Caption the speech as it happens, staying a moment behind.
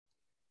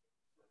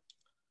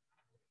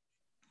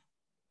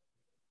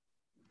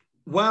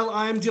Well,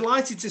 I'm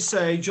delighted to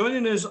say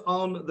joining us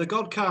on the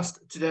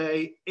Godcast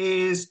today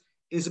is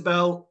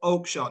Isabel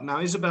Oakeshott. Now,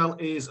 Isabel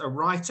is a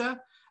writer,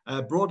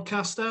 a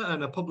broadcaster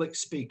and a public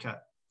speaker.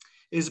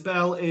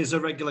 Isabel is a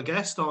regular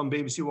guest on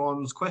BBC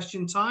One's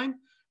Question Time,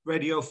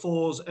 Radio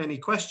 4's Any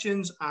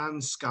Questions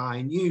and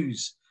Sky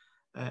News.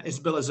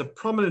 Isabel is a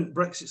prominent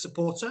Brexit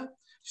supporter.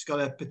 She's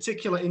got a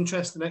particular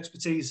interest and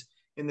expertise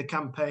in the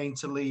campaign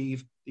to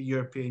leave the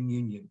European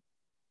Union.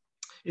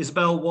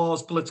 Isabel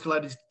was political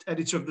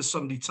editor of the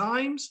Sunday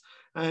Times,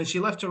 and she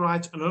left to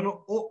write an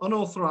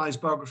unauthorised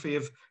biography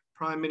of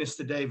Prime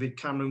Minister David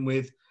Cameron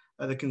with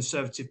the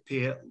Conservative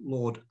peer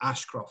Lord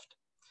Ashcroft.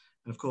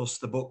 And of course,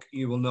 the book,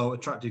 you will know,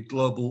 attracted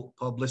global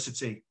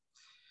publicity.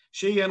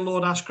 She and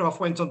Lord Ashcroft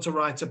went on to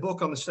write a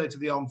book on the state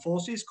of the armed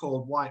forces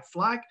called White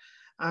Flag,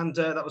 and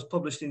that was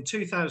published in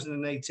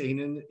 2018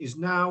 and is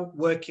now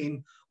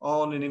working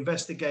on an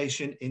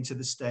investigation into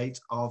the state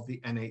of the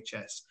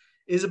NHS.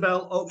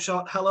 Isabel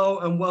Oakeshott, hello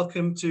and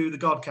welcome to the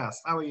Godcast.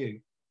 How are you?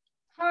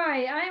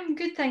 Hi, I'm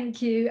good,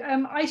 thank you.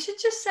 I should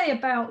just say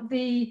about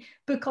the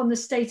book on the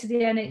state of the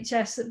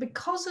NHS that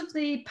because of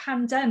the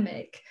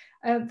pandemic,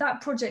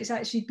 that project's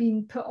actually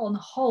been put on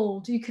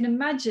hold. You can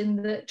imagine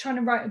that trying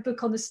to write a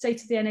book on the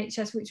state of the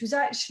NHS, which was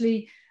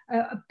actually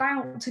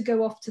about to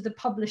go off to the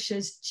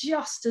publishers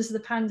just as the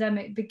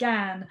pandemic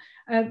began,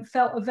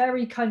 felt a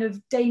very kind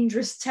of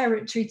dangerous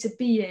territory to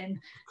be in.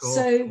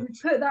 So we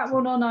put that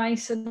one on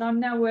ice, and I'm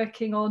now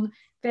working on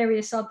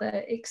various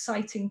other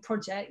exciting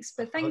projects.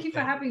 But thank you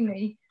for having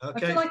me. I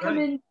feel like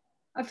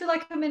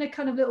I'm in a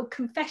kind of little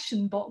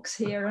confession box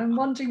here. I'm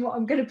wondering what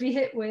I'm going to be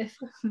hit with.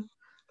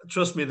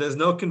 Trust me, there's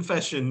no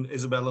confession,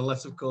 Isabel,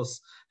 unless, of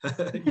course,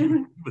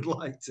 you would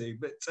like to.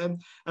 But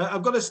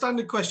I've got a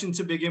standard question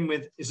to begin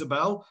with,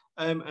 Isabel,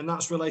 and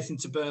that's relating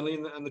to Burnley.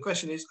 And the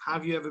question is,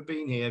 have you ever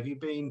been here? Have you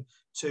been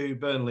to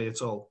Burnley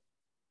at all?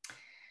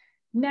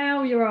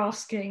 Now you're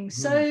asking.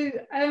 So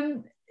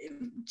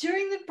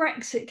during the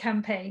Brexit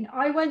campaign,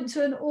 I went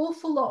to an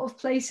awful lot of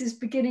places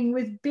beginning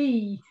with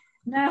B.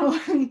 Now,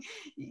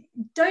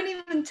 don't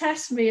even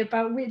test me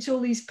about which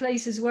all these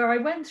places were. I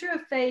went through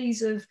a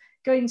phase of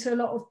going to a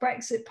lot of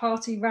Brexit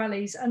Party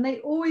rallies, and they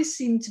always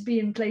seem to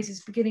be in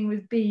places beginning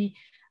with B.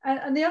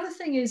 And the other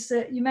thing is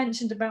that you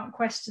mentioned about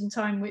Question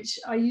Time, which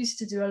I used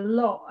to do a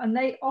lot, and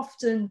they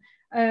often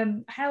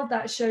held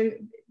that show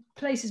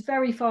places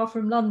very far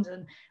from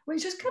London,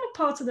 which was kind of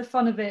part of the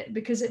fun of it,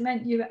 because it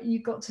meant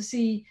you got to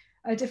see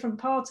a different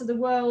part of the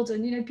world.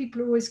 And, you know,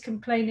 people are always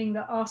complaining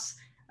that us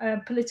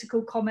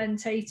political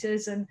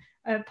commentators and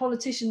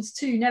politicians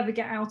too never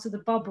get out of the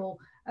bubble.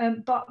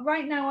 But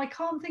right now, I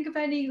can't think of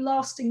any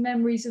lasting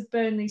memories of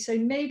Burnley. So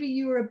maybe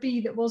you were a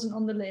B that wasn't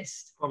on the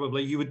list.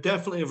 Probably. You would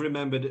definitely have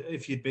remembered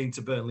if you'd been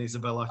to Burnley,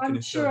 Isabel.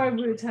 I'm sure I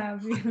would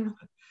have.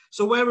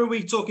 So where are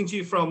we talking to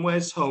you from?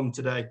 Where's home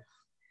today?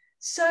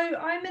 So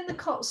I'm in the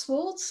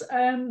Cotswolds,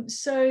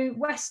 so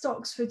West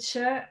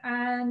Oxfordshire,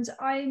 and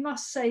I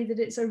must say that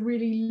it's a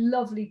really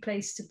lovely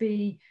place to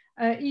be,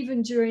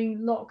 even during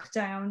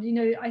lockdown. You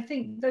know, I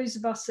think those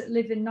of us that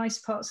live in nice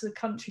parts of the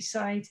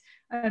countryside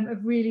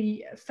have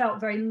really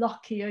felt very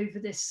lucky over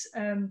this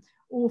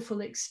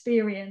awful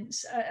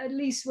experience. At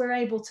least we're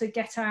able to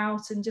get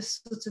out and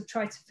just sort of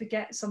try to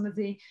forget some of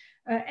the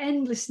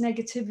endless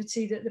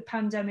negativity that the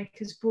pandemic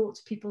has brought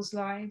to people's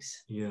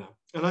lives. Yeah,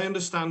 and I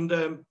understand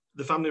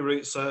the family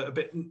roots are a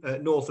bit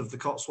north of the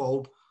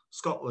Cotswold,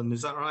 Scotland,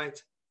 is that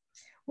right?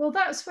 Well,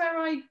 that's where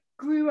I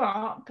grew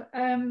up,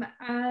 and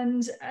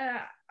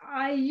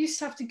I used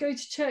to have to go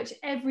to church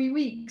every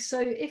week.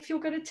 So if you're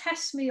going to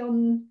test me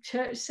on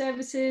church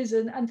services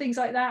and things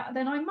like that,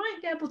 then I might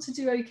be able to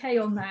do okay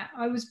on that.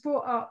 I was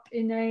brought up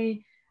in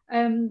a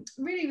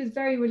really with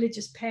very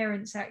religious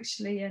parents,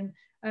 actually, and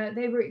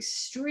they were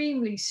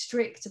extremely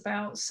strict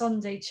about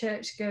Sunday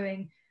church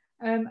going.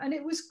 And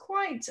it was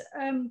quite...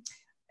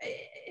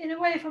 in a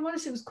way, if I'm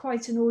honest, it was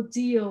quite an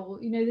ordeal.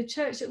 You know, the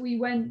church that we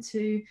went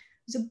to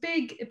was a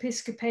big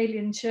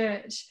Episcopalian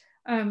church,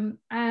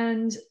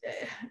 and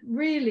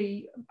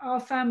really our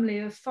family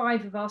of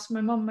 5 of us, my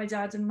mum, my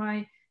dad and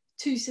my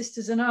 2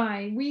 sisters and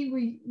I,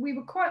 we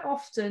were quite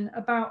often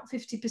about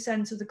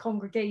 50% of the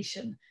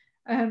congregation.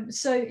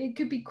 So it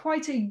could be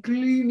quite a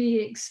gloomy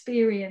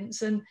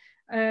experience, and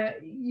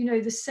you know,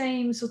 the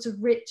same sort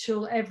of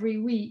ritual every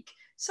week.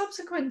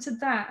 Subsequent to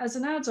that, as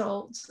an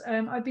adult,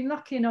 I've been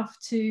lucky enough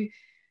to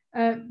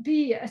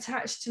be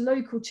attached to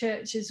local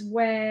churches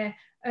where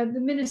the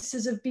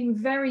ministers have been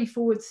very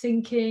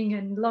forward-thinking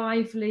and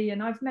lively,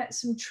 and I've met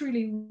some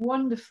truly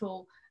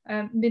wonderful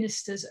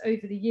ministers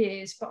over the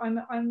years. But I'm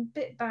a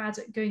bit bad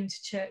at going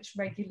to church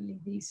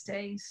regularly these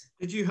days.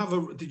 Did you have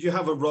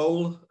a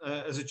role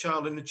as a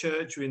child in the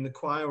church, or in the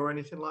choir, or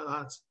anything like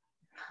that?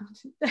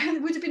 There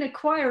would have been a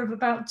choir of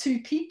about 2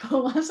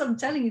 people, as I'm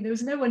telling you. There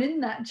was no one in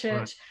that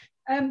church.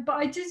 Right. But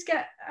I did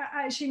get,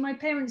 actually, my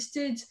parents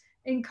did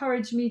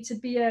encourage me to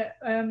be a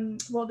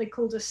what they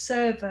called a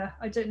server.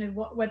 I don't know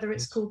whether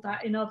it's called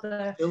that in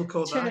other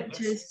churches. That,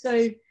 yes.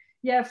 So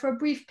yeah, for a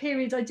brief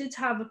period, I did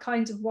have a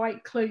kind of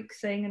white cloak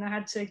thing, and I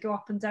had to go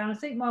up and down. I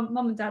think my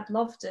mum and dad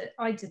loved it.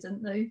 I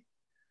didn't, though.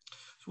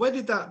 So where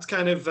did that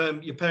kind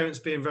of your parents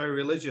being very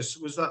religious,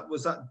 was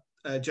that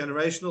a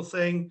generational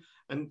thing,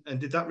 and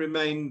did that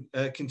remain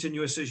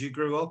continuous as you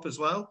grew up as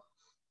well?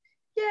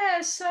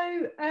 Yeah,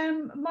 so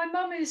my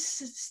mum is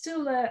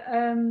still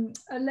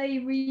a lay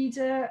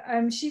reader.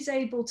 She's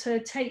able to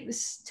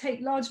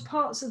take large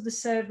parts of the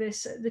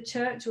service at the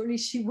church, or at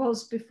least she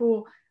was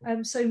before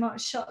so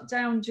much shut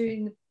down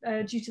due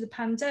to the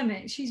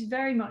pandemic. She's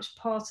very much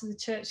part of the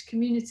church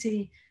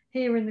community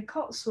here in the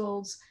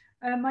Cotswolds.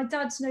 My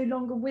dad's no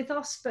longer with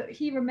us, but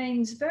he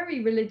remains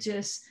very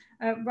religious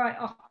right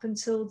up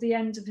until the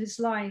end of his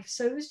life.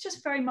 So it was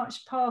just very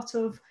much part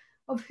of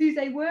who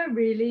they were,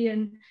 really.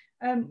 And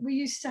we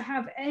used to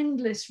have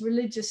endless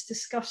religious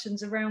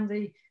discussions around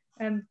the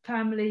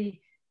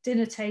family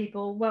dinner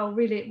table. Well,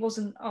 really, it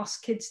wasn't us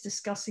kids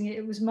discussing it.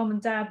 It was mum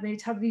and dad. And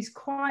they'd have these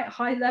quite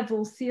high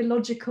level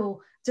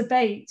theological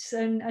debates.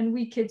 And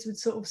we kids would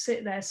sort of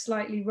sit there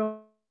slightly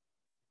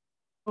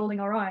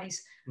rolling our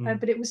eyes.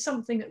 But it was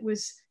something that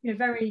was,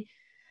 very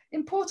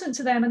important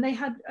to them, and they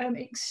had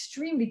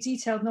extremely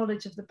detailed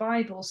knowledge of the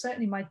Bible.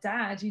 Certainly my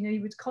dad, he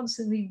would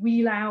constantly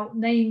wheel out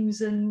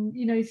names and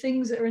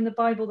things that are in the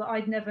Bible that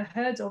I'd never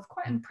heard of.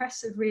 Quite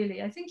impressive,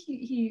 really. I think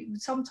he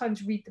would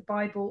sometimes read the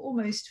Bible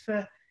almost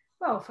for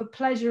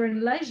pleasure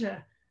and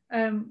leisure,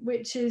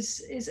 which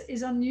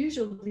is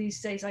unusual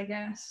these days, I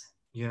guess.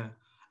 Yeah.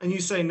 And you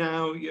say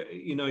now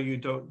you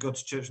don't go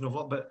to church an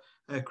awful lot, but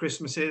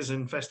Christmases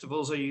and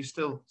festivals, are you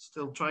still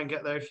try and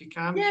get there if you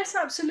can? Yes,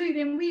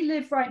 absolutely. And we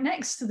live right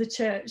next to the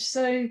church.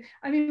 So,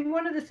 I mean,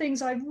 one of the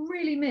things I've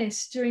really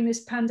missed during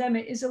this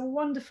pandemic is a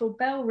wonderful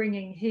bell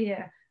ringing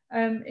here.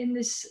 In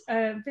this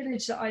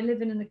village that I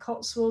live in the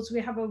Cotswolds,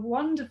 we have a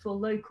wonderful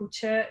local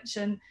church,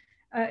 and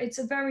it's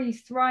a very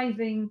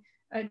thriving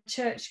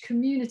church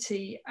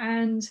community.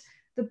 And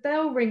the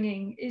bell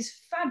ringing is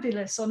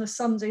fabulous on a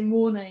Sunday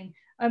morning.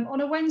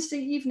 On a Wednesday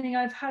evening,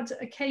 I've had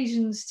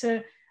occasions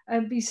to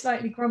be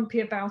slightly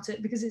grumpy about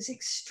it because it's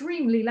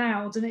extremely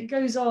loud, and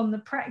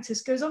the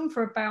practice goes on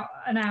for about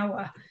an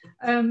hour.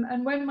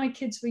 And when my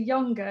kids were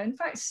younger, in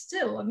fact,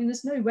 still, I mean,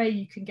 there's no way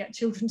you can get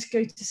children to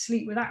go to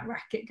sleep with that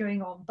racket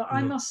going on. But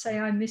I must say,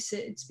 I miss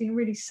it. It's been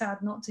really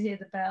sad not to hear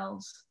the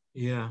bells.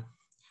 Yeah.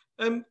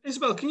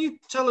 Isabel, can you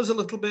tell us a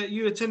little bit?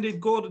 You attended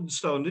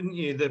Gordonstone, didn't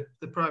you?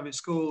 The private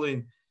school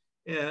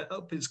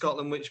up in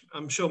Scotland, which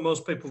I'm sure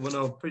most people will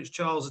know Prince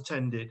Charles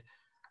attended.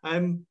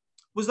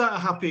 Was that a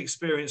happy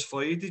experience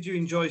for you? Did you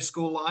enjoy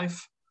school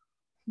life?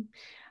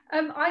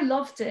 I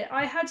loved it.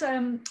 I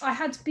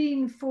had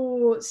been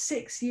for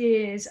 6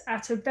 years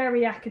at a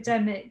very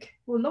academic,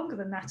 well, longer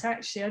than that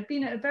actually. I'd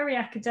been at a very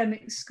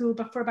academic school,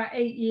 but for about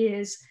 8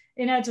 years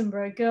in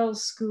Edinburgh, a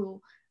girls'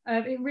 school.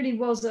 It really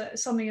was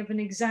something of an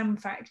exam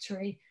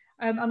factory.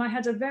 And I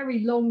had a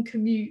very long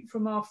commute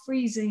from our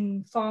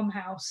freezing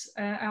farmhouse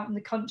out in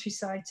the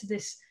countryside to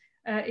this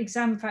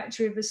exam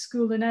factory of a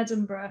school in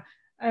Edinburgh.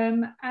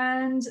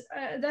 And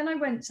then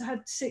I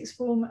had sixth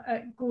form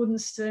at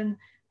Gordonstone,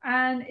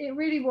 and it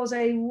really was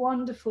a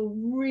wonderful,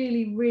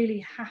 really, really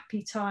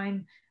happy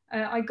time.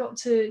 I got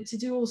to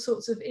do all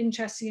sorts of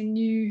interesting and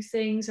new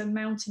things, and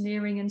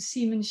mountaineering and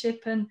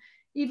seamanship, and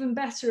even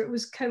better, it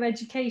was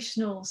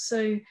co-educational.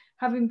 So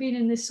having been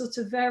in this sort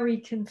of very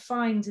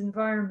confined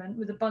environment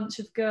with a bunch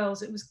of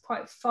girls, it was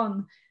quite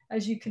fun,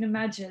 as you can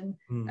imagine,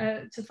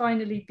 to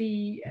finally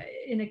be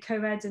in a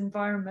co-ed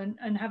environment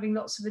and having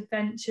lots of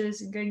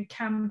adventures and going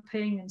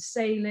camping and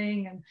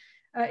sailing. And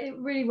it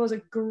really was a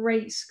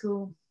great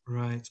school.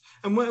 Right.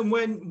 And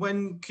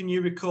when can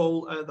you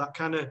recall that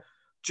kind of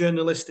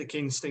journalistic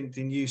instinct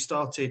in you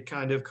started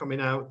kind of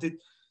coming out?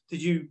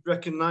 Did you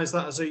recognise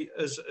that as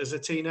a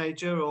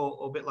teenager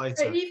or a bit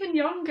later? Even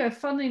younger,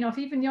 funnily enough,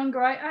 even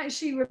younger. I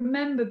actually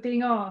remember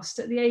being asked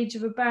at the age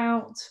of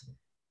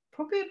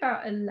probably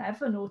about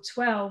 11 or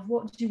 12,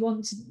 what do you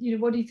want to,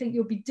 what do you think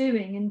you'll be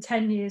doing in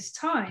 10 years'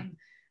 time?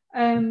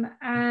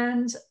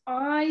 And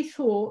I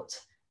thought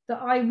that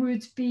I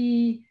would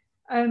be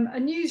a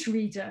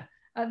newsreader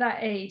at that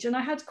age. And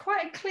I had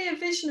quite a clear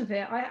vision of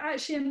it. I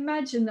actually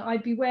imagined that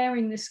I'd be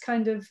wearing this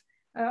kind of,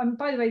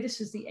 by the way, this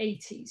was the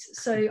 80s.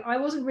 So I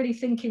wasn't really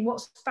thinking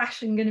what's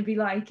fashion going to be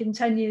like in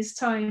 10 years'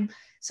 time.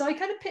 So I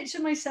kind of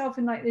pictured myself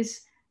in like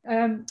this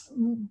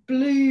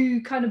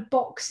blue kind of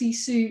boxy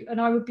suit,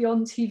 and I would be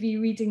on TV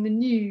reading the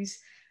news.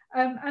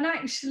 And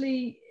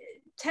actually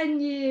 10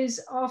 years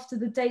after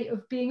the date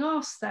of being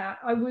asked that,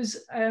 I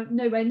was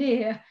nowhere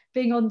near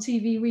being on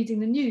TV reading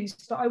the news,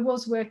 but I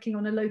was working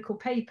on a local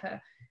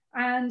paper,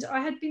 and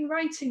I had been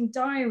writing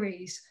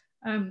diaries,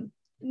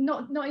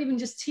 not even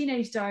just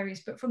teenage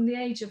diaries, but from the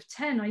age of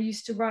 10, I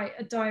used to write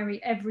a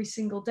diary every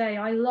single day.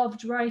 I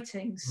loved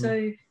writing.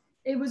 So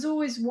it was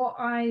always what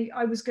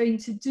I was going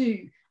to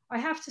do. I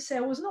have to say,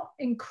 I was not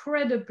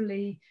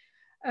incredibly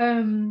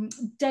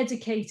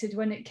dedicated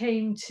when it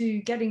came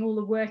to getting all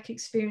the work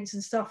experience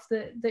and stuff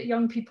that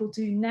young people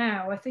do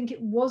now. I think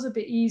it was a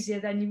bit easier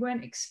then. You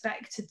weren't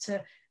expected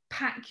to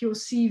pack your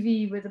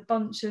CV with a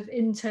bunch of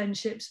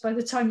internships by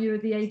the time you were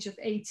the age of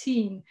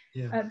 18.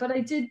 Yeah. But I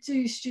did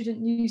do student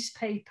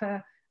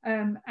newspaper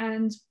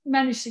and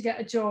managed to get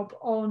a job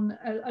on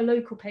a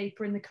local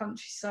paper in the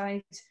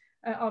countryside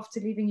after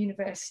leaving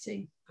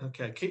university.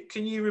 Okay,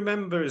 can you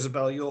remember,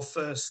 Isabel, your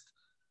first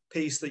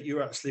piece that you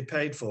were actually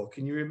paid for?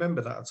 Can you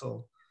remember that at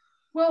all?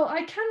 Well,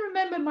 I can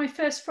remember my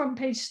first front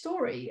page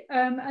story,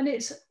 and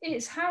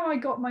it's how I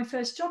got my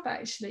first job,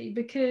 actually,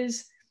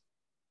 because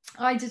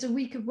I did a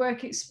week of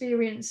work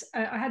experience.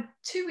 I had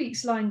 2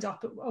 weeks lined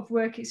up of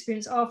work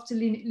experience after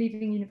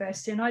leaving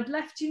university, and I'd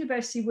left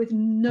university with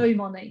no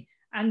money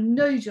and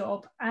no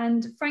job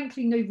and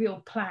frankly no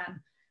real plan,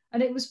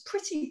 and it was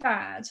pretty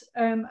bad.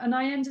 And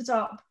I ended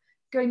up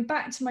going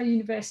back to my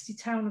university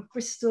town of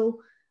Bristol,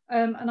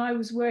 and I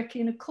was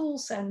working in a call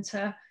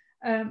centre.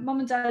 Mum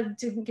and Dad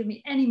didn't give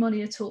me any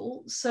money at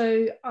all,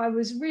 so I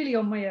was really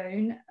on my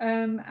own,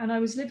 and I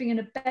was living in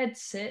a bed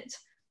sit.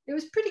 It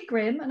was pretty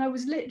grim, and I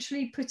was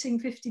literally putting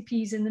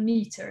 50p's in the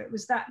meter. It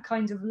was that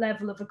kind of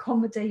level of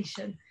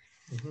accommodation.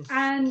 Mm-hmm.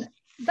 And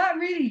that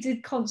really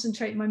did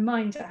concentrate my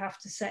mind, I have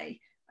to say.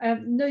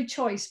 No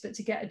choice but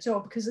to get a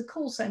job, because the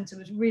call centre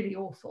was really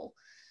awful.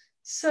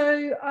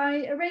 So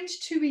I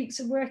arranged 2 weeks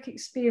of work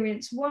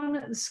experience, one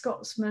at the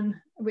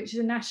Scotsman, which is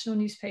a national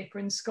newspaper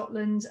in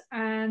Scotland,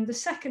 and the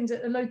second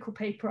at a local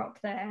paper up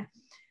there,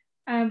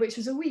 which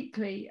was a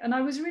weekly. And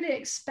I was really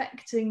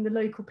expecting the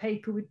local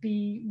paper would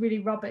be really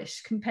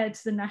rubbish compared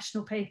to the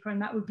national paper,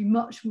 and that would be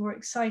much more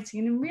exciting.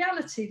 And in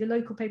reality, the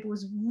local paper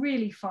was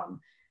really fun,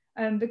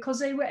 because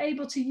they were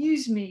able to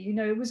use me. You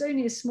know, it was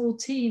only a small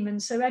team,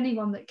 and so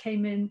anyone that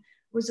came in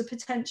was a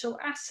potential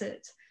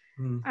asset.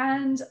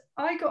 And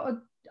I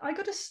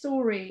got a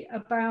story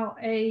about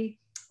a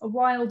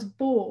wild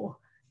boar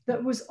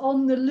that was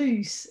on the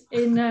loose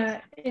in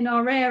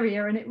our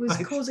area, and it was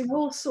causing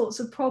all sorts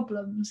of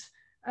problems.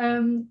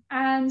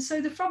 And so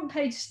the front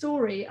page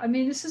story, I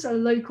mean, this is a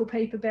local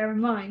paper, bear in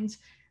mind,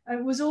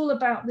 was all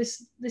about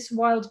this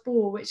wild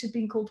boar, which had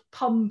been called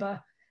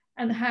Pumba,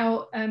 and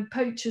how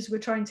poachers were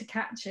trying to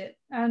catch it.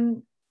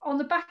 And on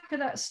the back of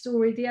that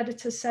story, the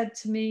editor said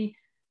to me,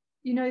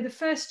 you know, the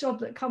first job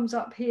that comes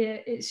up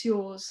here, it's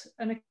yours.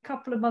 And a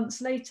couple of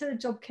months later, a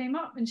job came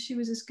up, and she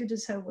was as good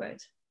as her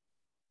word.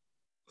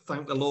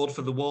 Thank the Lord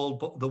for the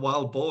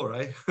wild boar,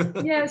 eh?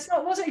 Yeah, it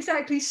wasn't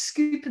exactly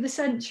scoop of the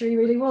century,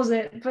 really, was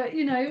it? But,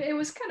 you know, it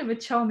was kind of a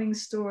charming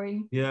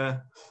story. Yeah.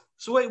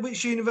 So wait,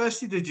 which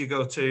university did you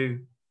go to,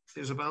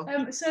 Isabel?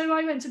 So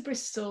I went to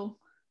Bristol.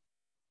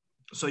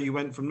 So you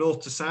went from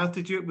north to south,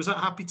 did you? Was that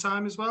happy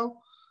time as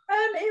well?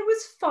 It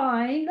was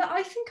fine.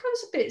 I think I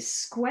was a bit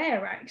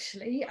square,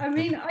 actually. I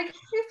mean, I think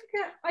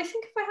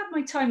if I had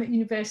my time at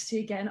university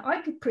again,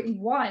 I'd be pretty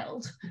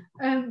wild.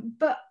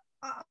 But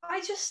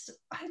I just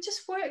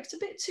worked a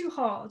bit too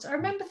hard. I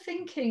remember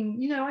thinking,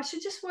 you know, I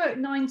should just work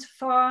 9 to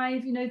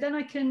 5. You know, then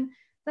I can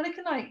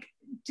like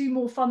do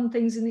more fun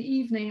things in the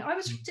evening. I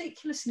was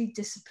ridiculously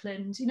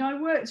disciplined. You know, I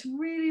worked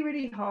really,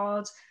 really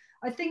hard.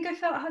 I think I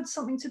felt I had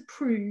something to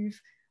prove.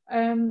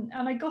 And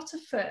I got a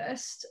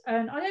first,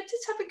 and I did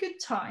have a good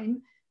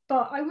time,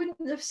 but I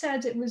wouldn't have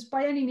said it was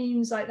by any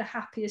means like the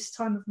happiest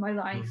time of my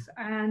life.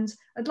 And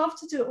I'd love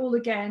to do it all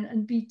again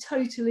and be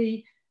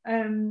totally,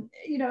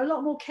 you know, a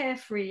lot more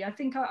carefree. I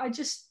think I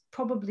just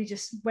probably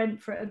just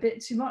went for it a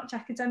bit too much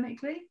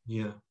academically.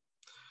 Yeah.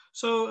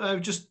 So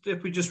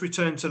if we just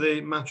return to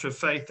the matter of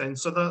faith then,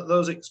 so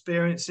those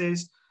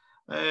experiences,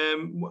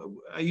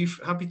 are you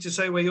happy to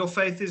say where your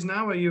faith is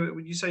now? Would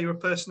you say you're a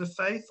person of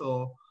faith,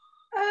 or?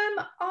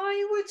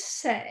 I would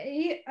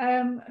say,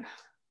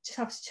 just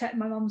have to check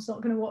my mum's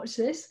not going to watch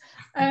this.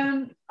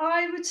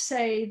 I would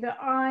say that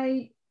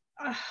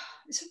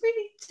it's a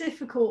really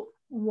difficult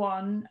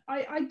one.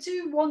 I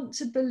do want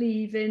to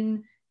believe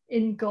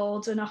in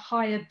God and a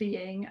higher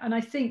being. And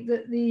I think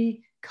that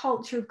the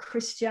culture of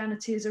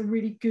Christianity is a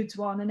really good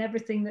one, and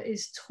everything that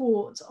is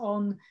taught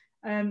on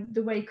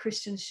the way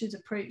Christians should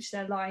approach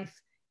their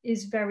life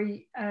is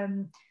very,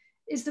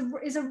 is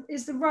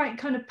the right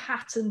kind of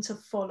pattern to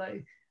follow.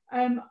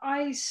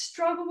 I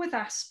struggle with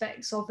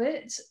aspects of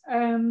it,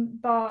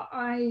 but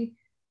I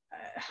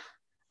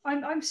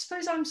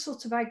suppose I'm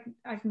sort of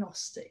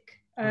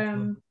agnostic,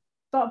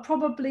 but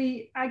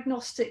probably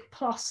agnostic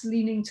plus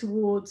leaning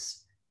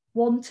towards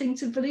wanting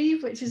to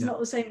believe, which is not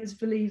the same as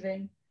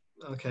believing.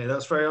 Okay,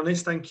 that's very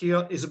honest. Thank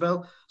you,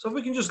 Isabel. So if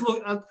we can just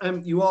look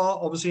at, you are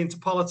obviously into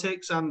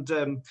politics, and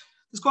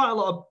there's quite a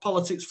lot of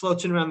politics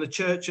floating around the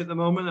church at the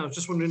moment. I was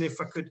just wondering if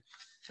I could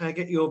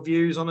get your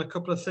views on a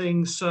couple of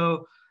things.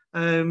 So,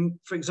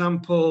 for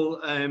example,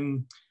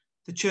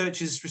 the church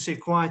has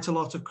received quite a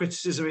lot of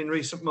criticism in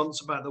recent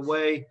months about the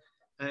way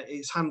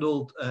it's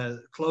handled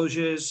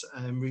closures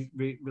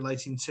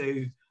relating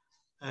to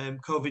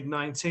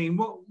COVID-19.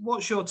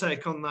 What's your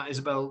take on that,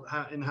 Isabel,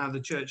 how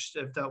the church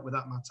have dealt with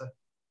that matter?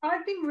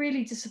 I've been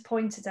really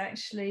disappointed,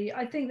 actually.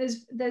 I think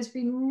there's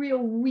been real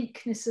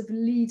weakness of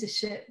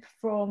leadership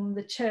from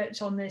the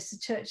church on this, the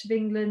Church of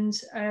England,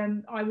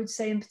 I would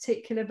say in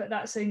particular, but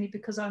that's only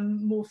because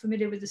I'm more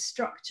familiar with the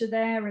structure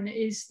there, and it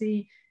is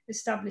the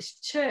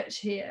established church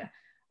here.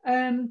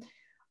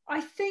 I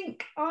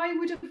think I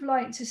would have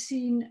liked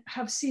to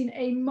have seen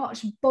a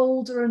much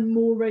bolder and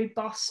more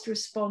robust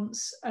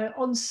response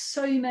on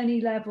so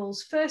many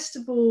levels. First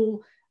of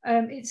all,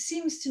 it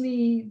seems to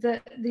me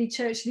that the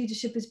church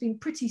leadership has been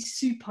pretty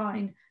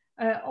supine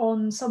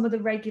on some of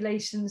the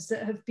regulations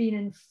that have been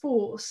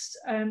enforced.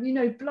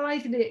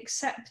 Blithely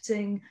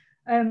accepting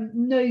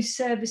no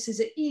services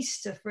at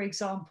Easter, for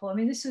example. I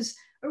mean, this was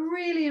a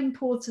really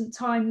important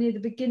time near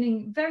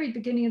the very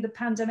beginning of the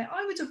pandemic.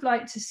 I would have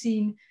liked to have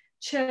seen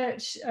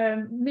church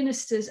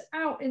ministers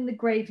out in the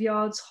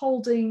graveyards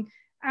holding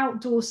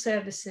outdoor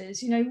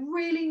services,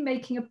 really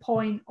making a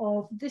point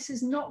of this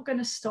is not going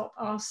to stop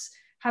us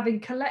having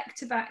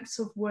collective acts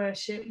of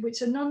worship,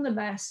 which are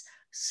nonetheless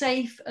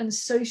safe and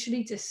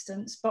socially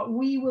distanced, but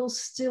we will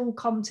still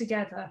come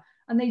together.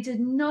 And they did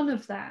none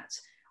of that.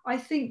 I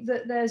think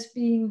that there's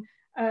been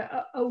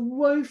a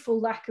woeful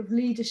lack of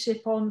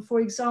leadership on, for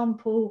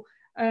example,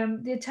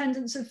 the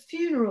attendance of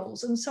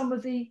funerals and some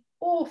of the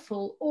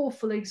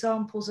awful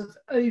examples of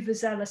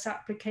overzealous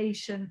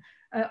application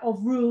of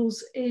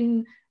rules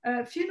in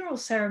funeral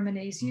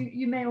ceremonies.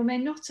 You may or may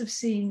not have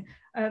seen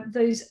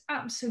those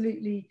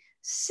absolutely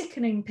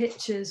sickening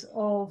pictures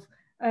of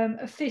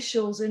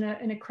officials in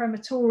a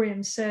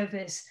crematorium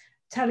service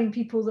telling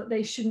people that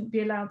they shouldn't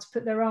be allowed to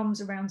put their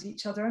arms around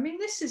each other. I mean,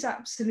 this is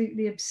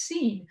absolutely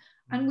obscene.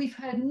 And we've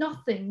heard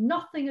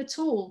nothing at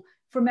all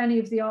from any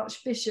of the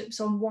archbishops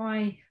on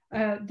why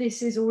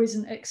this is or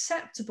isn't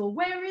acceptable.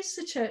 Where is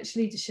the church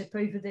leadership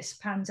over this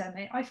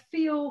pandemic? I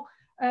feel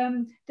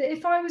that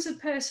if I was a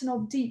person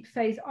of deep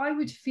faith, I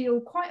would feel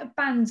quite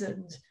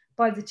abandoned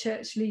by the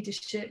church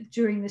leadership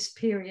during this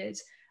period.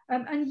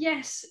 And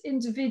yes,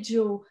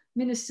 individual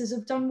ministers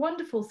have done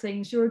wonderful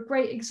things. You're a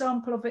great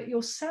example of it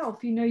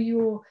yourself.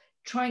 You're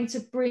trying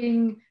to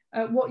bring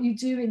what you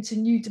do into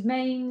new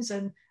domains.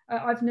 And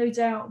I've no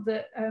doubt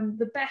that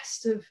the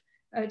best of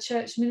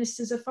church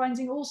ministers are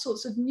finding all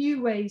sorts of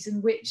new ways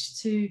in which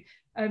to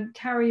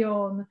carry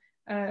on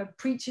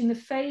preaching the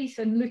faith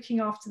and looking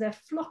after their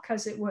flock,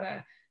 as it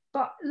were.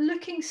 But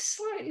looking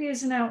slightly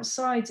as an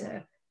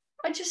outsider,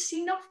 I just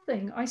see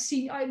nothing.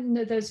 I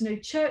know there's no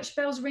church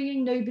bells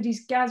ringing.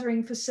 Nobody's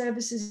gathering for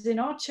services in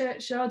our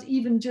churchyard,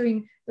 even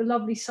during the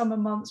lovely summer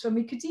months when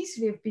we could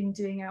easily have been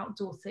doing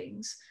outdoor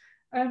things.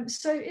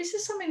 So this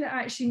is something that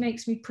actually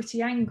makes me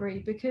pretty angry,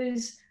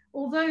 because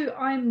although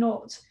I'm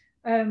not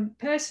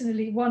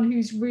personally one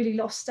who's really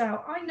lost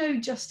out, I know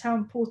just how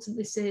important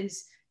this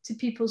is to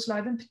people's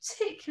lives, and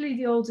particularly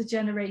the older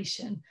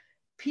generation.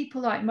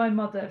 People like my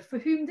mother, for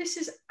whom this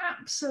is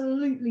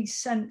absolutely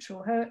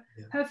central.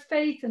 Her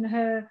faith and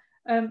her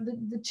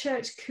the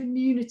church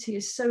community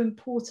is so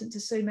important to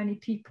so many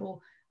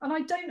people. And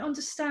I don't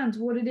understand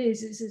what it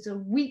is. Is it a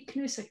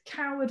weakness, a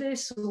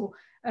cowardice,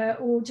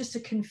 or just a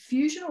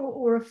confusion,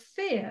 or a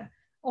fear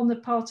on the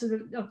part of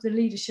the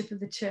leadership of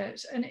the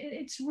church? And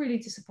it's really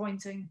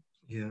disappointing.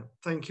 Yeah,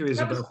 thank you,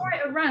 Isabel. That was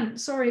quite a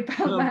rant. Sorry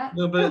about that.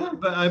 No,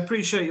 but I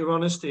appreciate your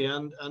honesty,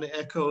 and it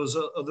echoes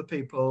other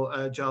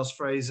people, Giles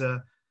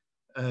Fraser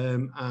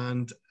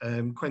and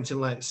Quentin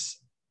Letts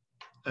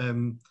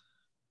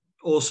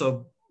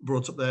also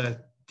brought up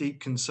their deep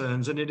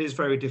concerns, and it is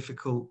very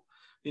difficult.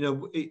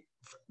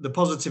 The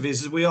positive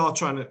is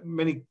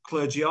many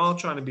clergy are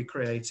trying to be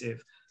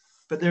creative,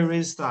 but there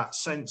is that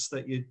sense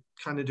that you're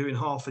kind of doing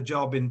half a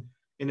job in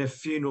a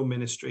funeral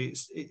ministry.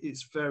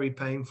 It's very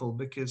painful,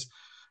 because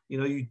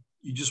you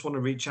just want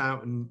to reach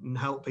out and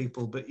help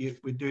people, but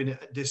we're doing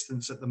it at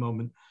distance at the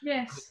moment.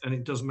 Yes. And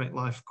it does make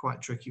life quite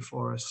tricky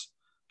for us.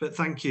 But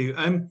thank you.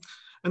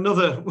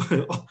 Another,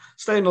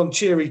 staying on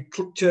cheery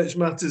church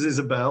matters,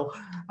 Isabel,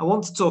 I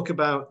want to talk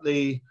about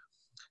the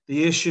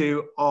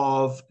issue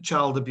of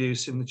child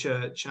abuse in the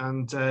church,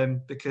 and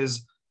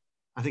because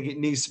I think it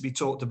needs to be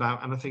talked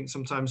about, and I think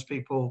sometimes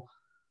people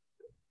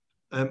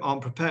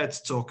aren't prepared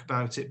to talk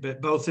about it. But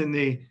both in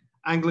the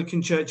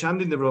Anglican Church and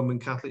in the Roman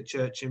Catholic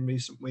Church in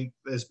recent weeks,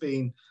 there's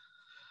been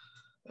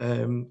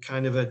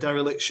kind of a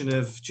dereliction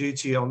of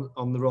duty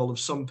on the role of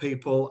some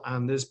people,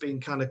 and there's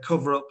been kind of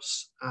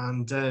cover-ups,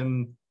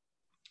 and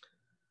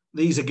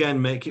these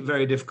again make it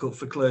very difficult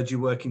for clergy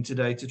working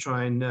today to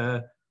try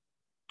and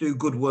do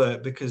good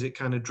work, because it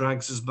kind of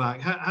drags us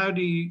back. How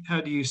do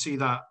you see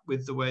that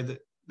with the way that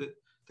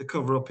the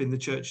cover-up in the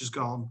church has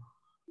gone?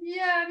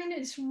 Yeah, I mean,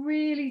 it's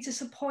really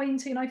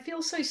disappointing. I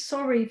feel so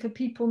sorry for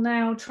people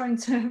now trying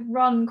to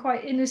run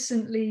quite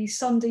innocently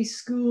Sunday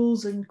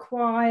schools and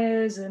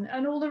choirs and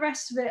all the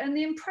rest of it. And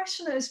the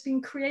impression that has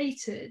been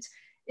created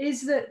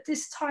is that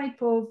this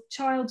type of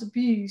child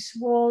abuse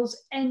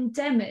was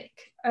endemic,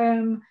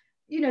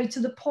 to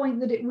the point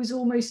that it was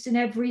almost in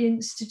every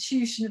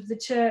institution of the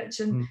church.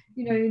 And,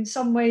 in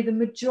some way, the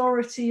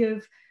majority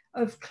of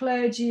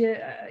clergy,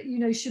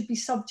 should be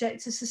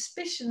subject to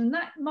suspicion. And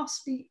that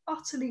must be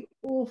utterly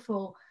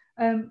awful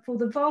for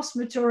the vast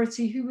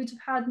majority who would have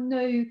had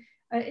no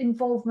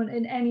involvement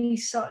in any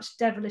such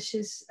devilish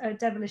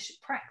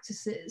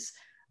practices.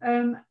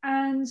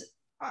 And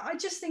I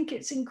just think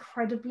it's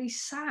incredibly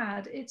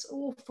sad. It's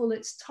awful.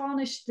 It's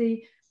tarnished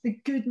the the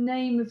good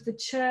name of the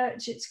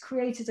church. It's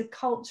created a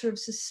culture of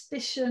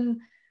suspicion,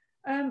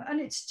 and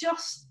it's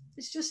just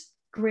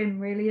grim,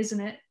 really, isn't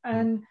it?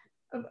 And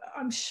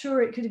I'm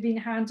sure it could have been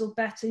handled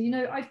better. You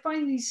know, I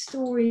find these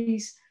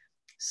stories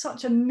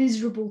such a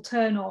miserable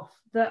turn off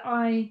that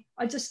I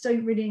just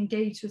don't really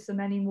engage with them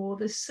anymore.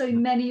 There's so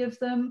many of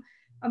them,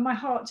 and my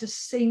heart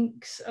just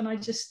sinks, and I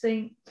just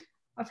think,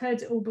 I've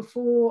heard it all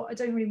before. I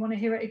don't really want to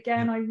hear it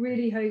again. I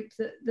really hope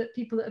that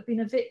people that have been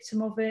a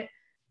victim of it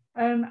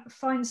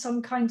find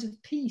some kind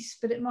of peace,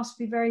 but it must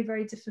be very,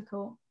 very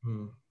difficult.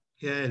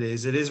 Yeah, it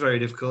is. It is very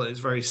difficult.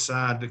 It's very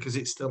sad because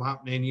it's still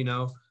happening, you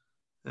know.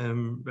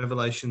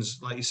 Revelations,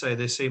 like you say,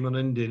 they seem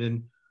unending,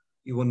 and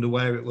you wonder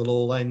where it will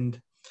all end.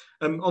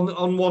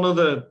 On one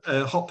other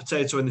hot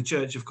potato in the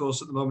church, of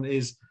course, at the moment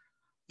is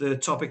the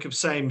topic of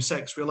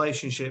same-sex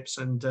relationships,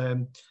 and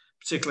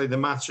particularly the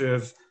matter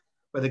of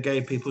whether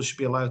gay people should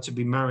be allowed to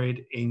be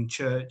married in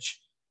church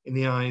in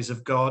the eyes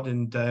of God.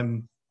 And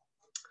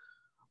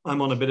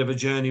I'm on a bit of a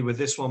journey with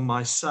this one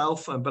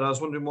myself, but I was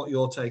wondering what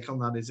your take on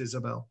that is,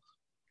 Isabel.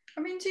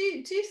 I mean, do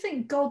you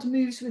think God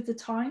moves with the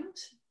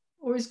times,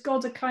 or is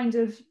God a kind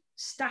of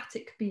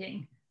static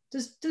being?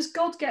 Does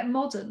God get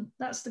modern?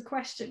 That's the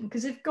question.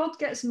 Because if God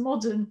gets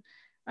modern,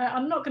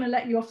 I'm not going to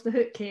let you off the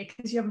hook here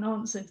because you haven't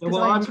answered.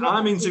 Well,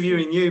 I'm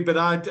interviewing you, but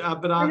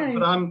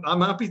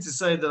I'm happy to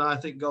say that I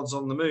think God's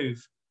on the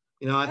move.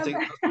 You know, I think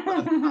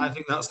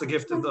that's the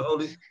gift of the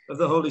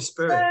Holy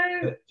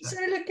Spirit. So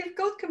look, if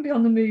God can be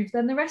on the move,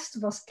 then the rest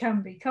of us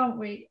can be, can't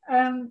we?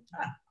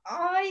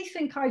 I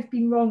think I've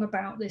been wrong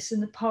about this in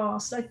the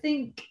past. I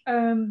think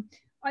I'm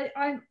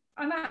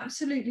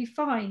absolutely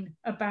fine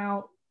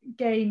about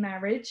gay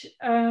marriage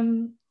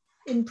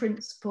in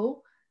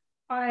principle.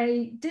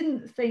 I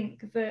didn't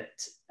think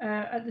that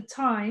at the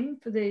time,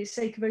 for the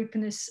sake of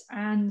openness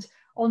and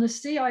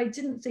honesty, I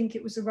didn't think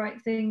it was the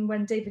right thing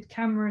when David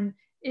Cameron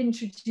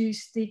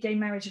introduced the gay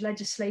marriage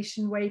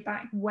legislation way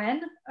back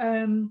when.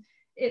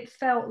 It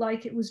felt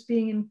like it was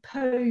being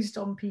imposed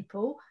on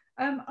people.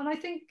 And I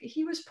think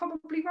he was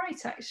probably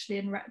right, actually,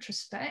 in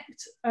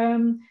retrospect.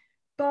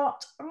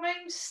 But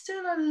I'm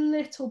still a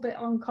little bit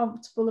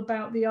uncomfortable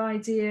about the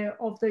idea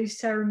of those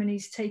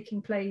ceremonies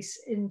taking place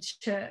in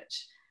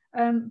church.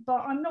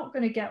 But I'm not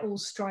going to get all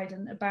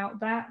strident about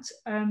that.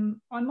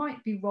 I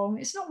might be wrong.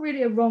 It's not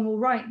really a wrong or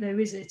right, though,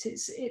 is it?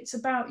 It's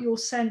about your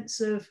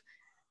sense of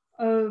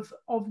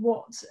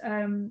what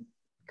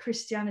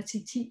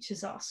Christianity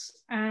teaches us.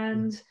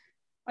 And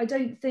I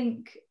don't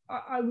think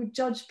I would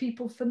judge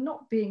people for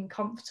not being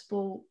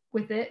comfortable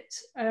with it.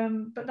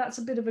 But that's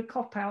a bit of a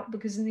cop-out,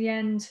 because in the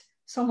end,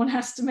 someone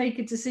has to make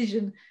a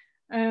decision.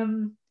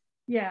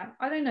 Yeah,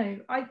 I don't know.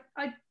 I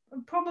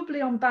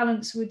probably on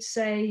balance would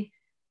say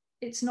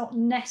it's not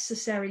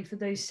necessary for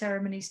those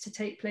ceremonies to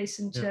take place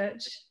in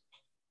church.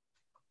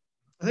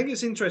 I think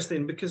it's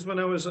interesting because when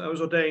I was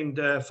ordained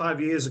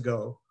 5 years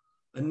ago,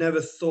 I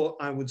never thought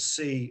it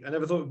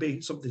would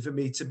be something for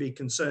me to be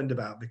concerned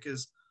about,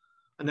 because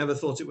I never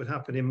thought it would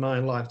happen in my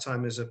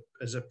lifetime as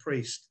a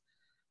priest.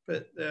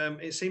 But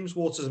it seems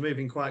waters are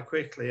moving quite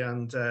quickly,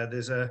 and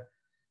there's a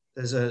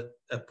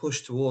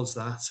push towards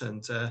that,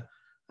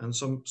 and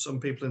some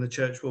people in the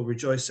church will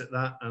rejoice at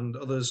that, and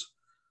others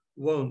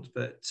won't.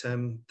 But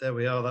there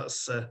we are.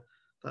 That's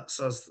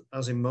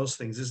as in most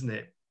things, isn't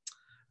it?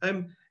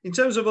 In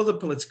terms of other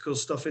political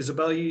stuff,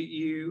 Isabel,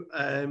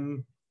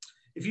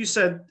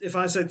 if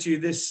I said to you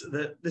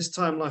that this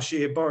time last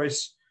year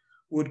Boris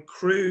would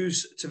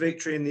cruise to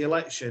victory in the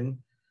election,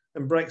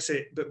 but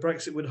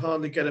Brexit would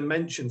hardly get a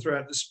mention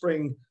throughout the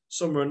spring,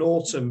 summer, and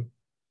autumn,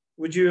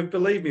 would you have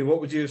believed me? What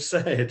would you have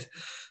said?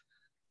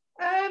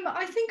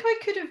 I think I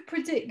could have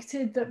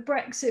predicted that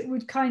Brexit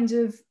would kind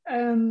of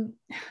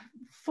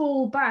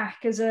fall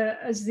back as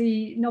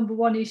the number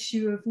one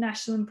issue of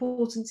national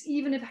importance,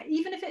 even if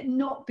it had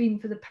not been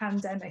for the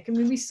pandemic. I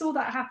mean, we saw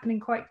that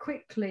happening quite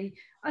quickly,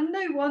 and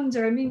no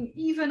wonder. I mean,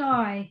 even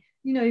I,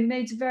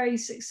 made a very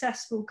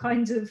successful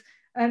kind of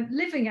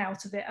living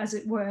out of it, as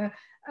it were.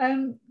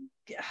 Even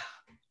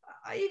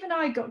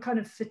I got kind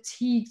of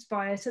fatigued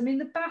by it. I mean,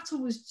 the battle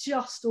was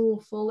just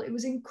awful. It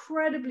was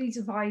incredibly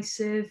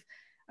divisive.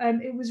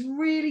 It was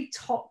really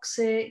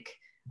toxic.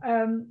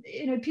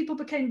 People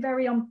became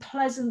very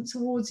unpleasant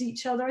towards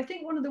each other. I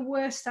think one of the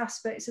worst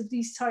aspects of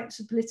these types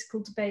of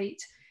political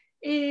debate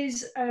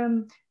is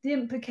the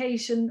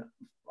implication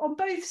on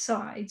both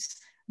sides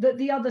that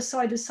the other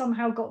side has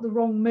somehow got the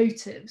wrong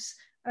motives.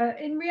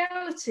 In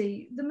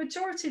reality, the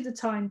majority of the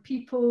time,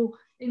 people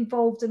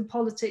involved in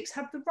politics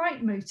have the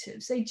right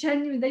motives.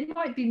 They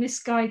might be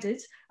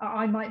misguided.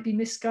 I might be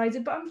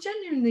misguided, but I'm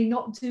genuinely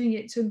not doing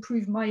it to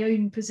improve my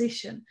own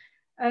position.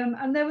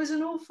 And there was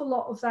an awful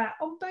lot of that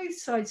on both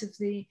sides of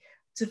the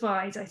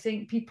divide. I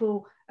think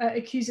people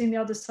accusing the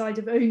other side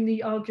of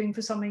only arguing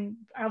for something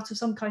out of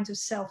some kind of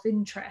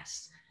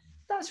self-interest.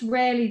 That's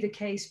rarely the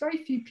case.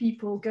 Very few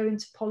people go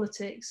into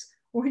politics,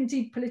 or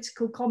indeed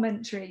political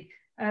commentary,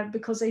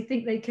 because they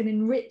think they can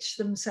enrich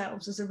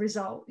themselves as a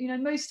result.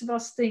 Most of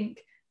us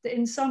think that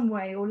in some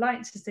way, or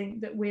like to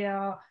think that we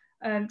are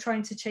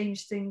trying to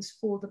change things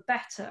for the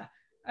better.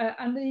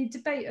 And the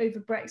debate over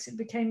Brexit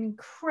became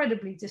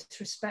incredibly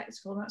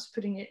disrespectful. That's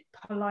putting it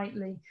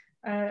politely.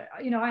 I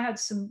had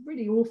some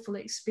really awful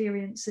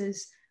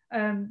experiences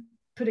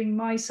putting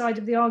my side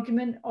of the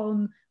argument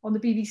on the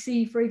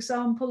BBC, for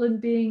example, and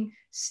being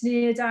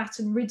sneered at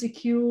and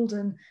ridiculed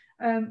and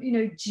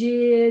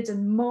jeered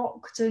and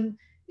mocked, and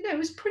it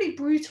was pretty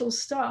brutal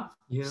stuff.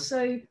 Yeah.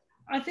 So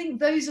I think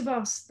those of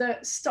us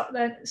that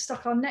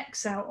stuck our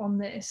necks out on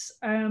this,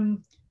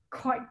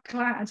 quite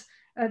glad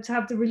to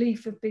have the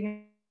relief of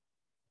being.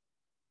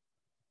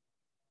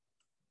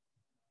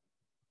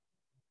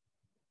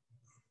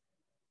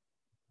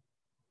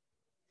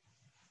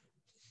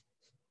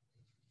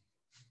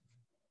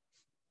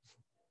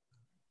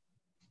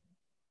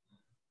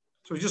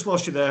 So we just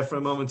lost you there for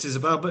a moment,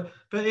 Isabel. But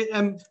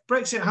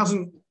Brexit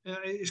hasn't.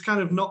 It's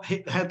kind of not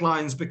hit the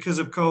headlines because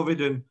of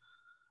COVID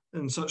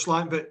and such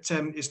like. But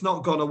it's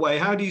not gone away.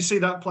 How do you see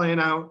that playing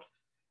out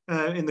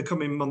in the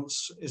coming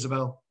months,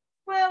 Isabel?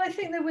 Well, I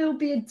think there will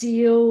be a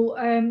deal.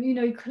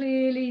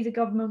 Clearly the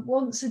government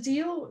wants a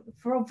deal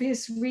for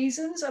obvious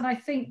reasons. And I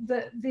think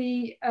that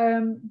the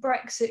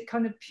Brexit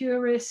kind of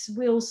purists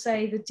will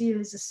say the deal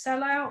is a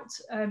sellout.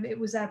 It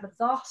was ever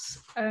thus.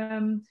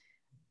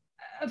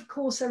 Of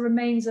course, there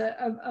remains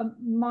a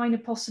minor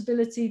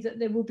possibility that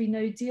there will be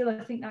no deal.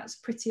 I think that's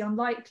pretty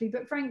unlikely.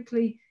 But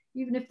frankly,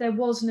 even if there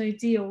was no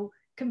deal,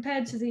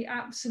 compared to the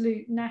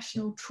absolute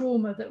national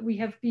trauma that we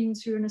have been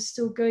through and are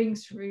still going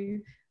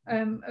through,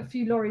 a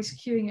few lorries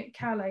queuing at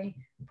Calais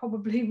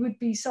probably would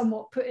be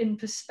somewhat put in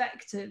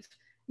perspective.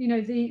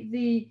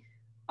 The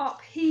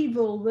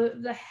upheaval,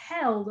 the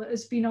hell that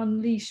has been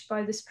unleashed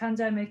by this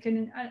pandemic,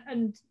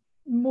 and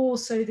more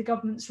so the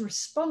government's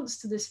response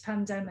to this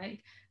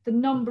pandemic, the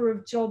number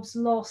of jobs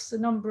lost, the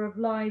number of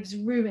lives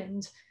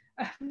ruined,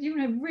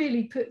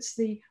 really puts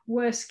the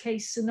worst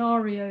case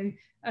scenario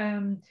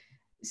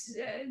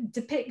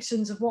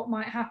depictions of what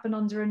might happen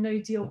under a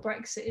no-deal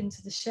Brexit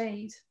into the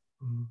shade.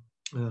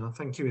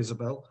 Thank you,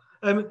 Isabel.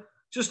 I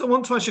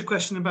want to ask you a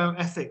question about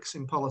ethics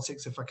in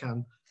politics, if I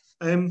can,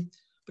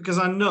 because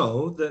I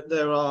know that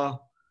there are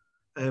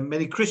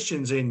many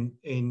Christians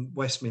in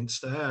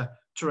Westminster,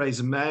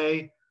 Theresa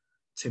May,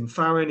 Tim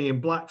Farron, Ian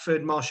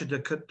Blackford, Marsha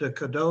de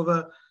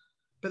Cordova.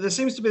 But there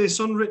seems to be this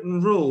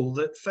unwritten rule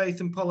that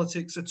faith and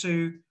politics are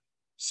two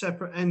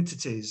separate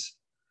entities.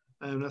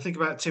 And I think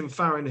about Tim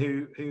Farron,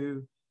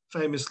 who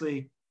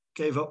famously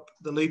gave up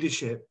the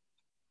leadership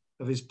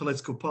of his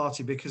political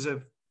party because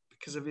of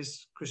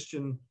his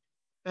Christian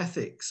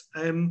ethics.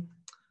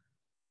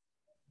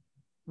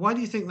 Why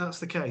do you think that's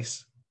the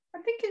case? I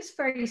think it's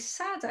very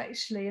sad,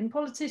 actually, and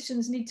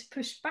politicians need to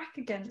push back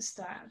against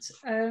that.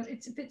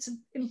 If it's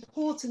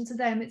important to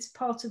them, it's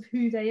part of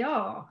who they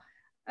are.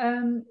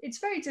 It's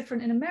very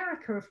different in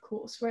America, of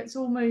course, where it's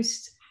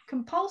almost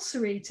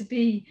compulsory to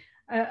be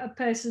a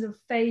person of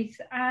faith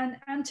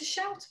and to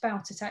shout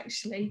about it,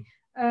 actually.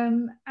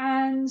 And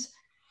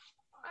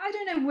I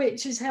don't know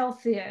which is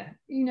healthier.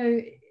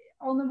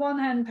 On the one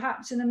hand,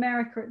 perhaps in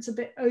America, it's a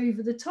bit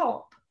over the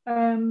top.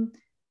 And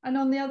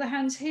on the other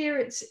hand, here,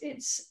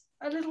 it's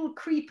a little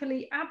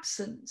creepily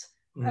absent.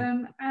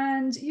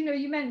 And,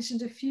 you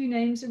mentioned a few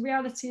names. The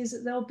reality is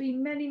that there'll be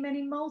many,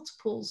 many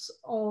multiples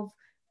of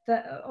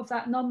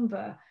that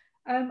number.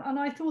 And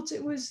I thought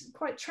it was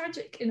quite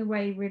tragic in a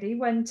way, really,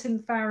 when Tim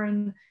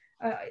Farron,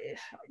 do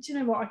you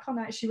know what, I can't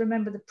actually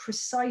remember the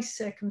precise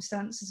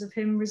circumstances of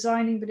him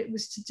resigning, but it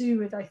was to do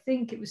with, I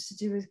think it was to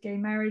do with gay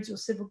marriage or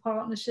civil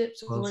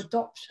partnerships or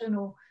adoption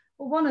or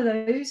one of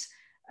those.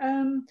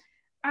 And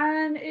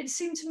it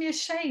seemed to me a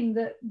shame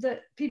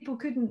that people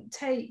couldn't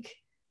take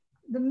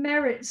the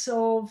merits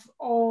of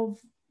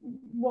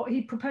what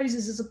he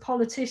proposes as a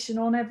politician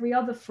on every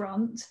other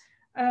front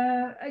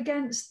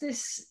against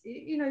this,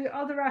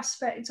 other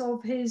aspect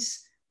of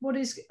what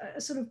is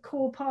a sort of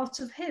core part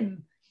of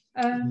him.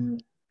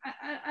 And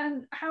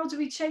how do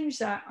we change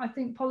that? I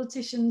think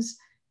politicians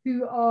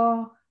who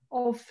are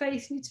of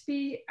faith need to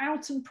be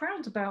out and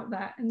proud about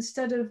that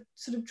instead of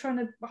sort of trying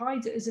to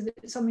hide it as if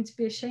it's something to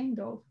be ashamed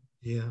of.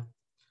 Yeah.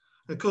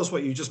 Of course,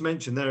 what you just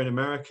mentioned there in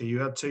America, you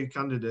had two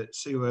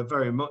candidates who were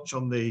very much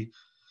on the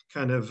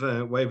kind of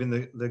waving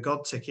the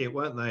God ticket,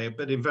 weren't they?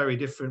 But in very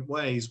different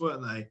ways,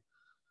 weren't they?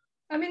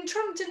 I mean,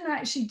 Trump didn't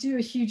actually do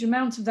a huge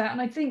amount of that.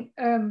 And I think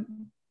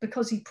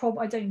because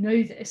I don't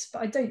know this,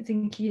 but I don't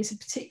think he is a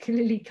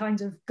particularly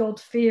kind of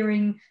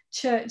God-fearing,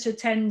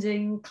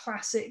 church-attending,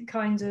 classic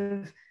kind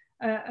of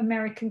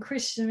American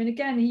Christian. I mean,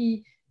 again,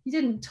 he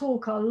didn't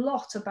talk a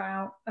lot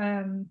about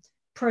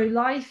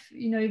pro-life,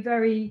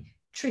 very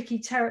tricky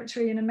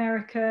territory in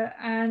America.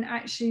 And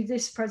actually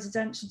this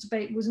presidential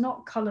debate was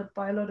not coloured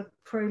by a lot of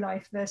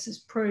pro-life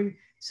versus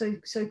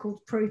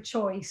so-called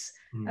pro-choice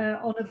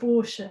on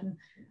abortion.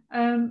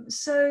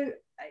 So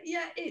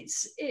yeah,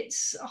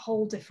 it's a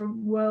whole different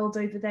world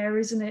over there,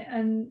 isn't it?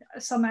 And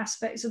some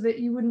aspects of it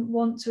you wouldn't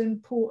want to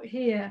import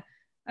here.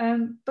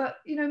 But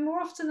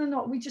more often than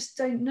not, we just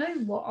don't know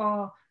what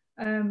our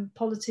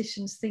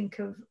politicians think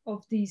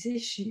of these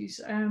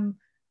issues.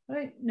 I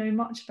don't know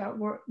much about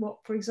what,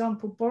 for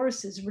example,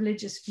 Boris's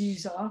religious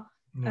views are.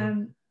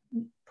 No.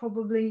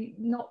 probably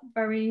not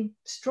very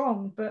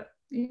strong, but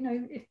you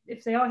know,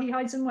 if they are, he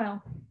hides them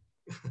well.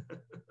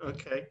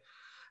 Okay.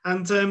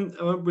 And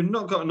we've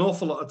not got an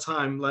awful lot of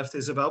time left,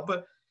 Isabel,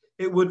 but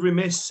it would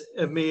remiss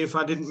of me if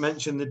I didn't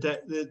mention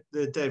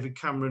the David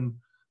Cameron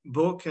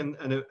book and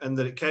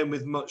that it came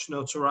with much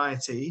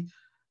notoriety.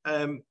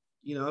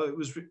 You know, it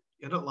was,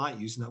 I don't like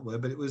using that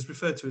word, but it was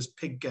referred to as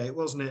Piggate,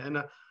 wasn't it?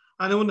 And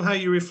I wonder how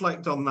you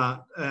reflect on that.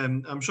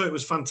 I'm sure it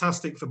was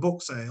fantastic for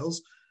book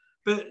sales,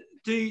 but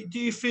do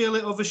you feel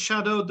it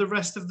overshadowed the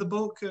rest of the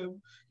book?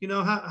 You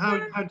know, how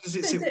does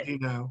it sit with you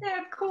now?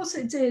 Yeah, of course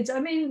it did. I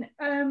mean,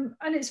 and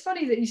it's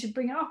funny that you should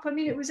bring it up. I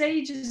mean, it was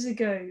ages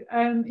ago.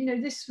 You know,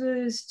 this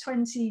was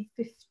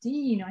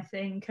 2015, I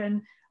think,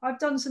 and I've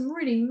done some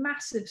really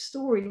massive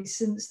stories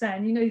since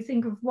then. You know,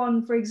 think of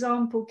one, for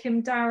example,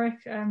 Kim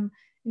Darroch, you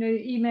know,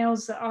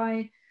 emails that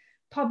I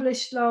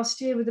published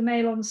last year with the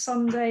Mail on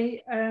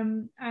Sunday,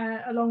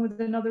 along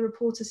with another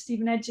reporter,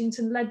 Stephen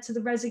Edgington, led to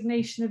the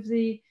resignation of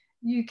the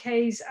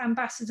UK's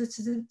ambassador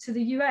to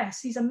the US.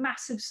 These are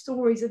massive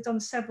stories. I've done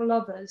several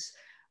others.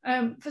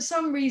 For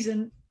some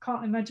reason,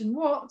 can't imagine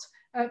what,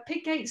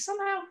 Piggate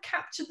somehow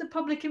captured the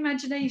public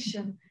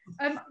imagination.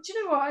 Do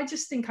you know what? I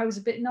just think I was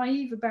a bit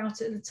naive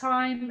about it at the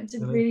time. I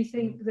didn't really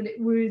think that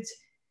it would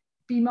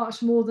be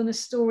much more than a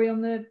story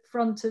on the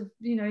front of,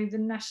 you know, the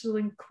National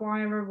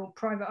Enquirer or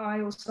Private Eye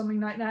or something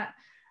like that.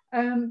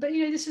 But,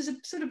 you know, this is a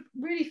sort of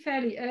really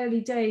fairly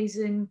early days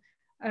in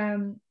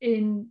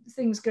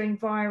things going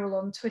viral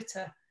on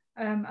Twitter.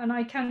 And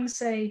I can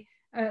say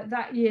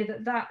that year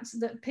that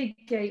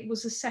Piggate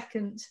was the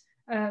second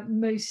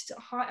most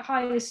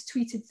highest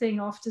tweeted thing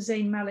after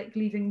Zayn Malik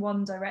leaving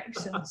One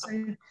Direction.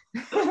 So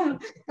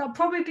that'll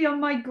probably be on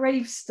my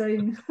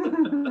gravestone.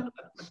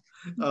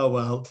 Oh,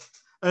 well.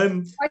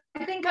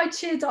 I think I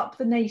cheered up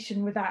the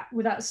nation with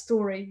that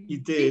story. You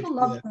did. People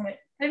loved it.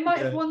 They might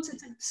have wanted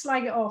to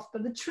slag it off,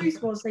 but the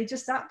truth was they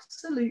just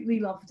absolutely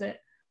loved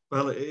it.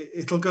 Well,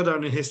 it'll go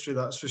down in history,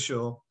 that's for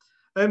sure.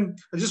 I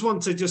just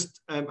want to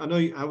I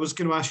know I was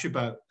going to ask you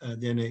about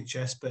the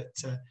NHS, but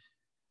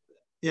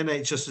the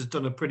NHS has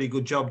done a pretty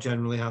good job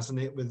generally,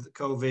 hasn't it, with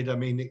COVID? I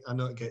mean, I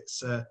know it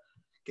gets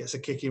a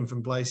kicking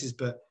from places,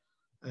 but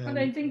I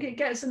don't think it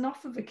gets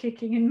enough of a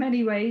kicking in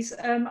many ways.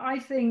 I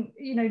think,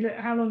 you know, look,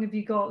 how long have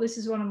you got? This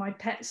is one of my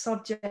pet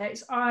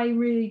subjects. I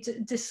really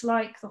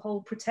dislike the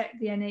whole protect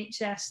the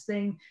NHS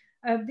thing.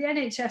 The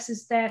NHS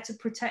is there to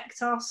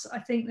protect us. I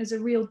think there's a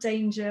real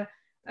danger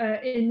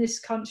in this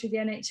country. The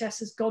NHS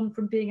has gone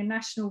from being a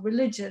national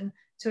religion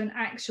to an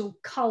actual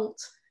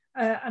cult,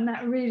 and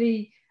that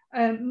really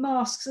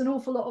masks an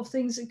awful lot of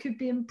things that could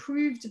be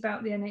improved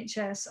about the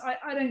NHS.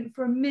 I don't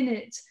for a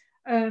minute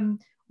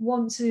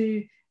want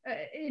to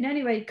in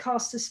any way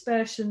cast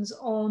aspersions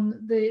on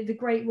the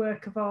great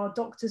work of our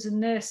doctors and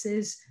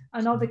nurses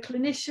and other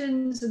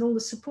clinicians and all the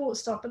support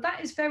staff, but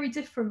that is very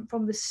different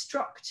from the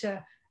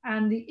structure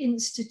and the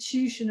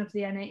institution of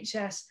the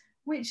NHS,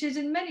 which is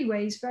in many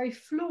ways very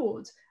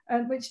flawed,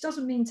 which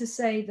doesn't mean to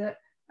say that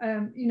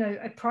you know,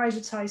 a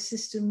privatized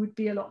system would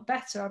be a lot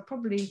better. I'd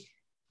probably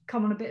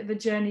come on a bit of a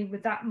journey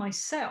with that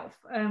myself.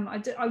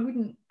 I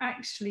wouldn't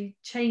actually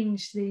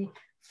change the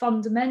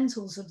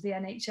fundamentals of the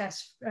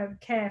NHS,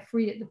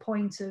 carefree at the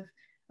point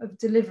of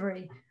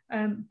delivery.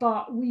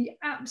 But we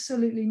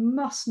absolutely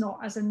must not,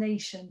 as a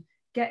nation,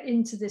 get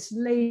into this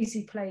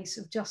lazy place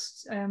of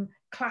just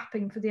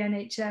clapping for the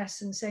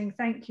NHS and saying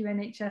thank you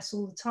NHS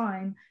all the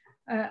time,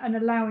 and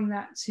allowing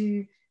that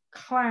to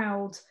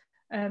cloud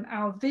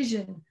our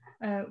vision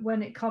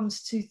when it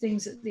comes to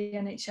things that the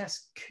NHS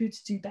could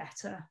do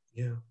better.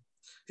 Yeah,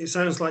 it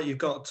sounds like you've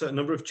got a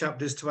number of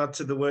chapters to add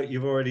to the work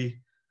you've already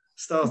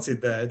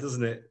started there,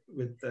 doesn't it?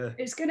 With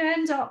it's going to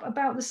end up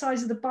about the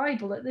size of the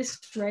Bible at this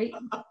rate,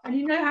 and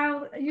you know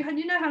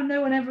how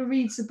no one ever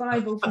reads the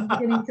Bible from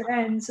beginning to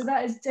end, so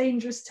that is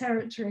dangerous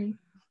territory.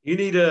 You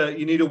need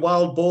a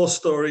wild boar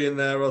story in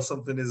there or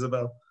something,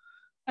 Isabel.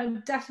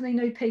 And definitely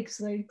no pigs,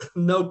 though.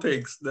 No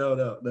pigs.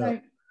 No.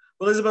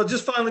 Well, Isabel,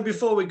 just finally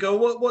before we go,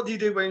 what do you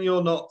do when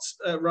you're not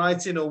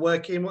writing or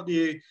working? What do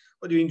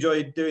you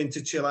enjoy doing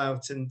to chill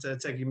out and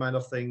take your mind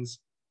off things?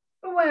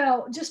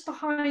 Well, just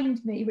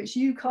behind me, which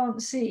you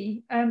can't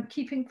see,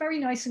 keeping very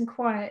nice and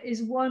quiet,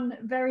 is one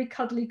very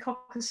cuddly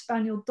Cocker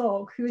Spaniel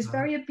dog who is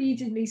very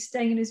obediently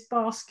staying in his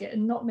basket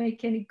and not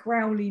make any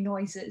growly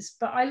noises.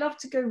 But I love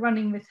to go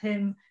running with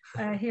him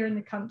here in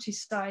the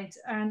countryside.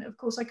 And of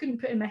course, I couldn't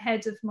put him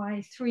ahead of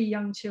my 3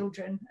 young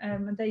children,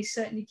 and they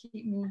certainly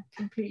keep me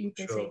completely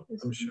busy.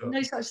 I'm sure.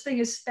 No such thing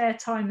as spare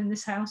time in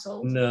this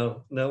household.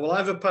 No. Well, I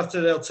have a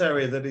Patterdale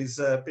Terrier that is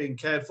being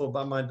cared for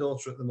by my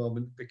daughter at the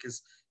moment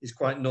because he's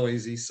quite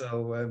noisy.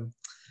 So,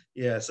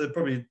 so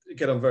probably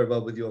get on very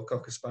well with your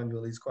Cocker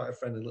Spaniel. He's quite a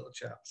friendly little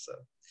chap. So,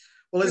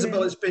 well,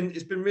 Isabel, it's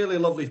been really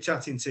lovely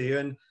chatting to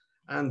you,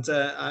 and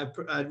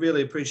I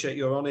really appreciate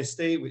your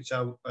honesty, which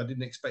I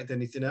didn't expect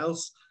anything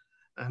else,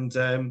 and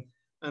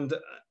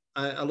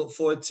I look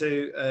forward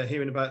to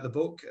hearing about the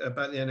book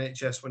about the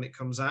NHS when it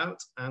comes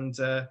out, and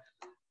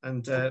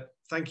And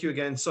thank you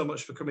again so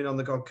much for coming on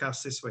the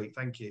Godcast this week.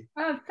 Thank you.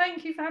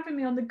 Thank you for having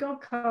me on the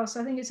Godcast.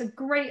 I think it's a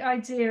great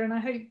idea, and I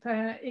hope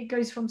it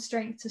goes from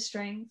strength to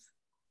strength.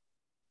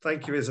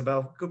 Thank you,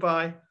 Isabel.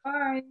 Goodbye.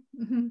 Bye.